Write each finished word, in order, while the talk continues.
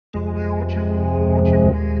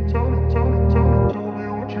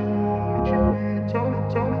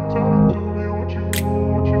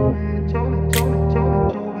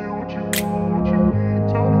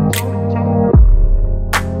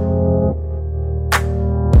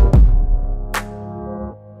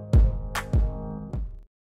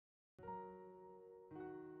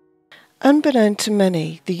Unbeknown to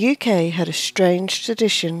many, the UK had a strange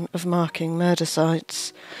tradition of marking murder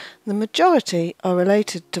sites. The majority are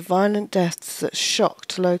related to violent deaths that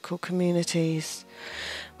shocked local communities.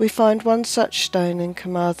 We find one such stone in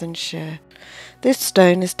Carmarthenshire. This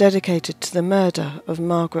stone is dedicated to the murder of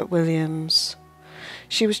Margaret Williams.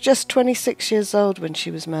 She was just 26 years old when she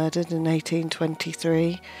was murdered in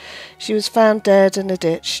 1823. She was found dead in a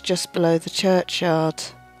ditch just below the churchyard.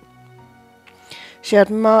 She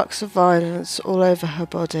had marks of violence all over her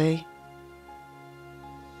body.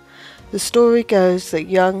 The story goes that a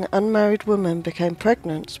young unmarried woman became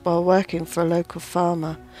pregnant while working for a local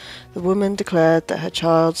farmer. The woman declared that her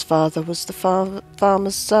child's father was the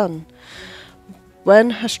farmer's son.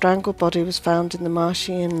 When her strangled body was found in the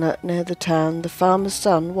marshy inlet near the town, the farmer's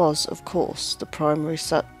son was, of course, the primary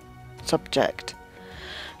subject.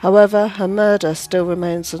 However, her murder still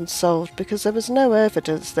remains unsolved because there was no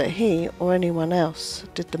evidence that he or anyone else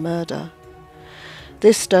did the murder.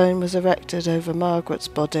 This stone was erected over Margaret's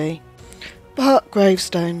body. Part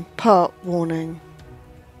gravestone, part warning.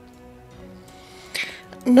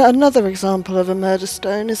 Another example of a murder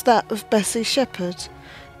stone is that of Bessie Shepherd.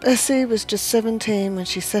 Bessie was just 17 when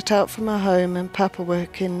she set out from her home in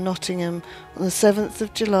Papplewick in Nottingham on the 7th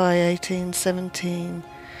of July 1817.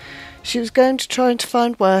 She was going to try to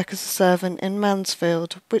find work as a servant in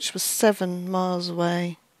Mansfield, which was 7 miles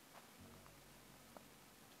away.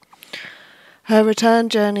 Her return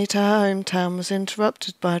journey to her hometown was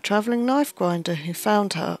interrupted by a travelling knife grinder who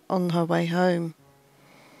found her on her way home.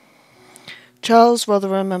 Charles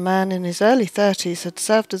Rotherham, a man in his early 30s, had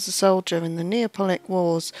served as a soldier in the Neapolitan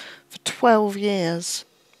Wars for 12 years.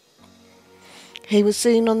 He was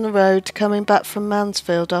seen on the road coming back from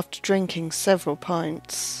Mansfield after drinking several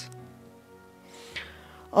pints.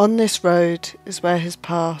 On this road is where his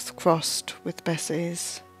path crossed with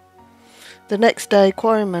Bessie's. The next day,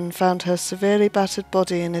 quarrymen found her severely battered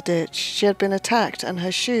body in a ditch. She had been attacked and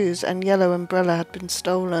her shoes and yellow umbrella had been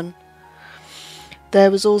stolen. There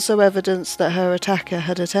was also evidence that her attacker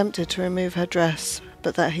had attempted to remove her dress,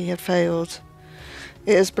 but that he had failed.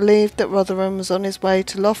 It is believed that Rotherham was on his way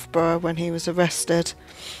to Loughborough when he was arrested.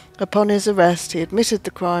 Upon his arrest, he admitted the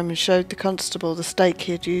crime and showed the constable the stake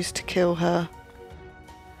he had used to kill her.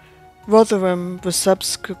 Rotherham was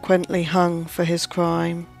subsequently hung for his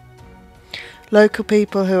crime. Local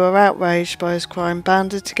people who were outraged by his crime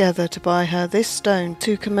banded together to buy her this stone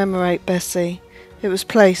to commemorate Bessie. It was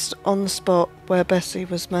placed on the spot where Bessie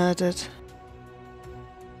was murdered.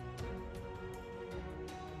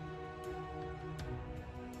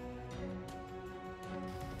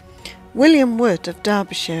 William Wood of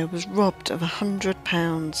Derbyshire was robbed of £100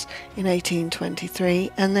 in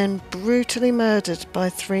 1823 and then brutally murdered by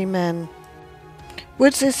 3 men.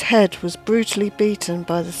 Wood's head was brutally beaten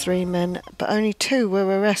by the 3 men, but only 2 were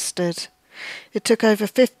arrested. It took over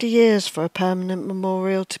 50 years for a permanent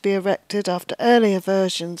memorial to be erected after earlier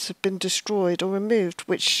versions had been destroyed or removed,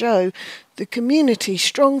 which show the community's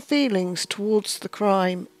strong feelings towards the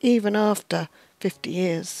crime even after 50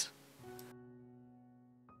 years.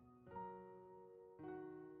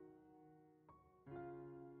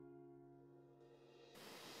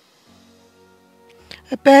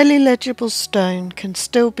 A barely legible stone can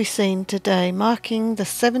still be seen today, marking the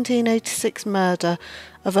 1786 murder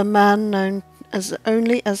of a man known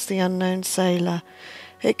only as the Unknown Sailor.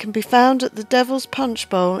 It can be found at the Devil's Punch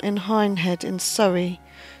Bowl in Hindhead in Surrey.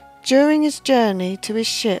 During his journey to his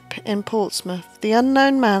ship in Portsmouth, the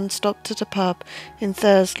unknown man stopped at a pub in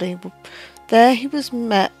Thursley. There he was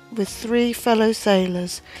met with 3 fellow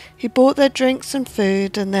sailors. He bought their drinks and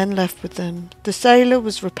food and then left with them. The sailor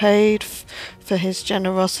was repaid for his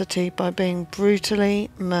generosity by being brutally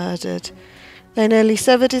murdered. They nearly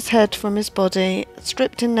severed his head from his body,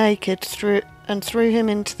 stripped him naked and threw him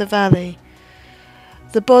into the valley.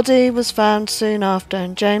 The body was found soon after,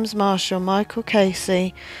 and James Marshall, Michael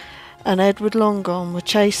Casey and Edward Longone were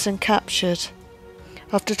chased and captured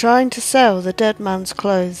after trying to sell the dead man's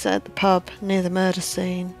clothes at the pub near the murder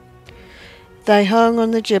scene. They hung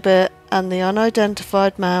on the gibbet and the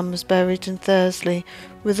unidentified man was buried in Thursley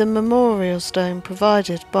with a memorial stone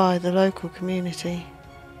provided by the local community.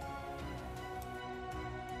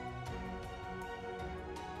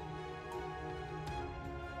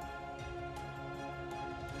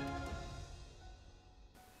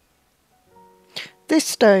 This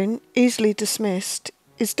stone, easily dismissed,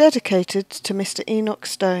 is dedicated to Mr. Enoch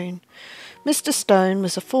Stone. Mr. Stone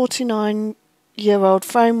was a 49 year-old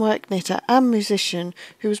framework knitter and musician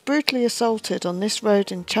who was brutally assaulted on this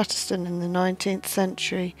road in Chatterton in the 19th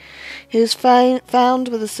century. He was found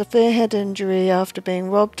with a severe head injury after being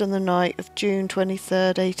robbed on the night of June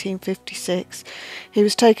 23rd, 1856. He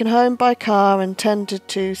was taken home by car and tended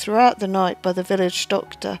to throughout the night by the village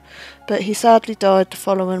doctor, but he sadly died the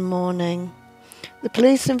following morning. The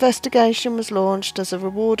police investigation was launched as a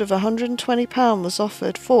reward of £120 was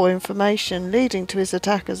offered for information leading to his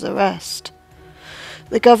attacker's arrest.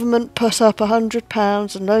 The government put up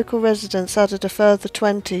 £100 and local residents added a further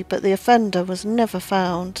 20, but the offender was never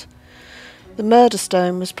found. The murder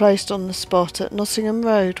stone was placed on the spot at Nottingham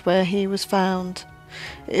Road where he was found.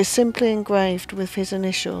 It is simply engraved with his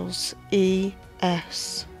initials,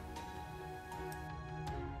 E.S.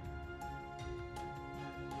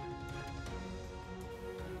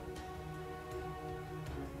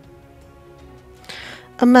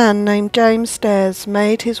 A man named James Stairs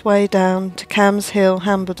made his way down to Cams Hill,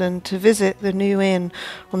 Hambledon, to visit the New Inn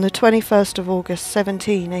on the 21st of August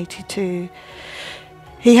 1782.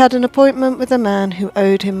 He had an appointment with a man who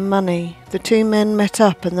owed him money. The two men met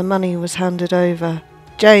up and the money was handed over.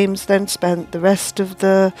 James then spent the rest of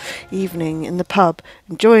the evening in the pub,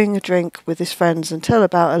 enjoying a drink with his friends until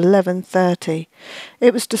about 11:30.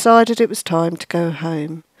 It was decided it was time to go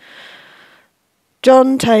home.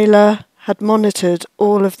 John Taylor had monitored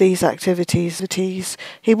all of these activities.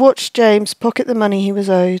 He watched James pocket the money he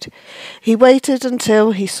was owed. He waited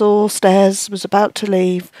until he saw Stairs was about to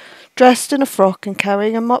leave. Dressed in a frock and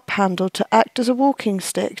carrying a mop handle to act as a walking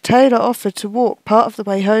stick, Taylor offered to walk part of the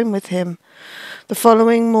way home with him. The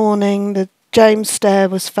following morning, the James Stair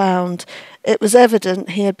was found. It was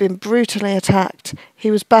evident he had been brutally attacked.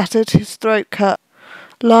 He was battered, his throat cut,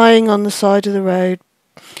 lying on the side of the road.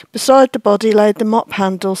 Beside the body lay the mop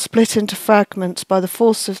handle, split into fragments by the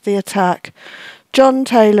force of the attack. John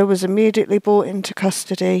Taylor was immediately brought into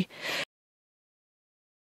custody.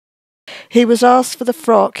 He was asked for the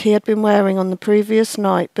frock he had been wearing on the previous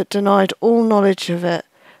night, but denied all knowledge of it.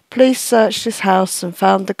 Police searched his house and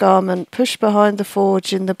found the garment pushed behind the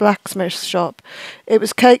forge in the blacksmith's shop. It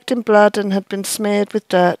was caked in blood and had been smeared with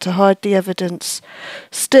dirt to hide the evidence.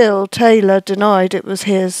 Still, Taylor denied it was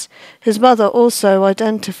his. His mother also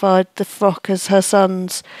identified the frock as her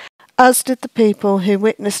son's, as did the people who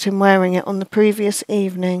witnessed him wearing it on the previous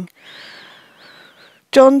evening.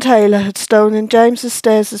 John Taylor had stolen James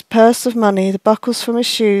Stairs' purse of money, the buckles from his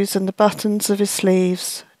shoes and the buttons of his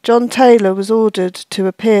sleeves. John Taylor was ordered to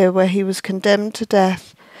appear where he was condemned to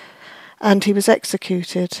death, and he was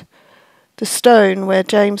executed. The stone where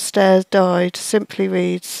James Stairs died simply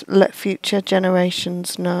reads, "Let future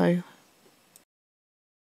generations know."